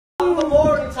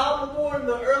Top of the morning,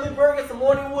 the early bird gets the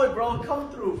morning wood, bro.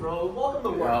 Come through, bro. Welcome to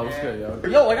work. Yo, what's good, yo?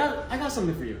 Yo, I got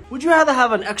something for you. Would you rather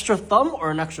have an extra thumb or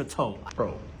an extra toe?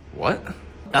 Bro, what?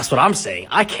 That's what I'm saying.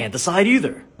 I can't decide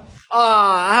either.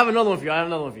 I have another one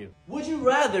for you. Would you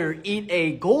rather eat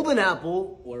a golden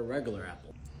apple or a regular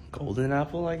apple? Golden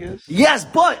apple, I guess? Yes,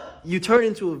 but you turn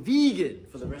into a vegan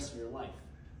for the rest of your life.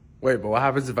 Wait, but what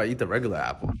happens if I eat the regular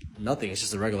apple? Nothing. It's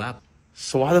just a regular apple.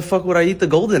 So why the fuck would I eat the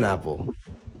golden apple?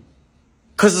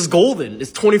 Cause it's golden.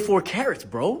 It's 24 carats,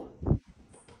 bro.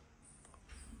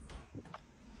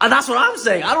 That's what I'm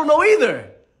saying. I don't know either.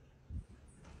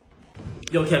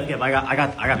 Yo, Kev, I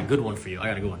got a good one for you.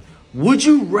 Would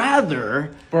you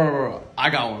rather... Bro,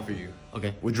 I got one for you.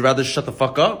 Okay. Would you rather shut the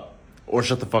fuck up or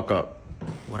shut the fuck up?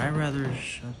 Would I rather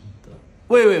shut the...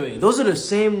 Wait. Those are the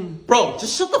same... Bro,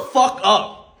 just shut the fuck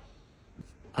up.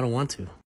 I don't want to.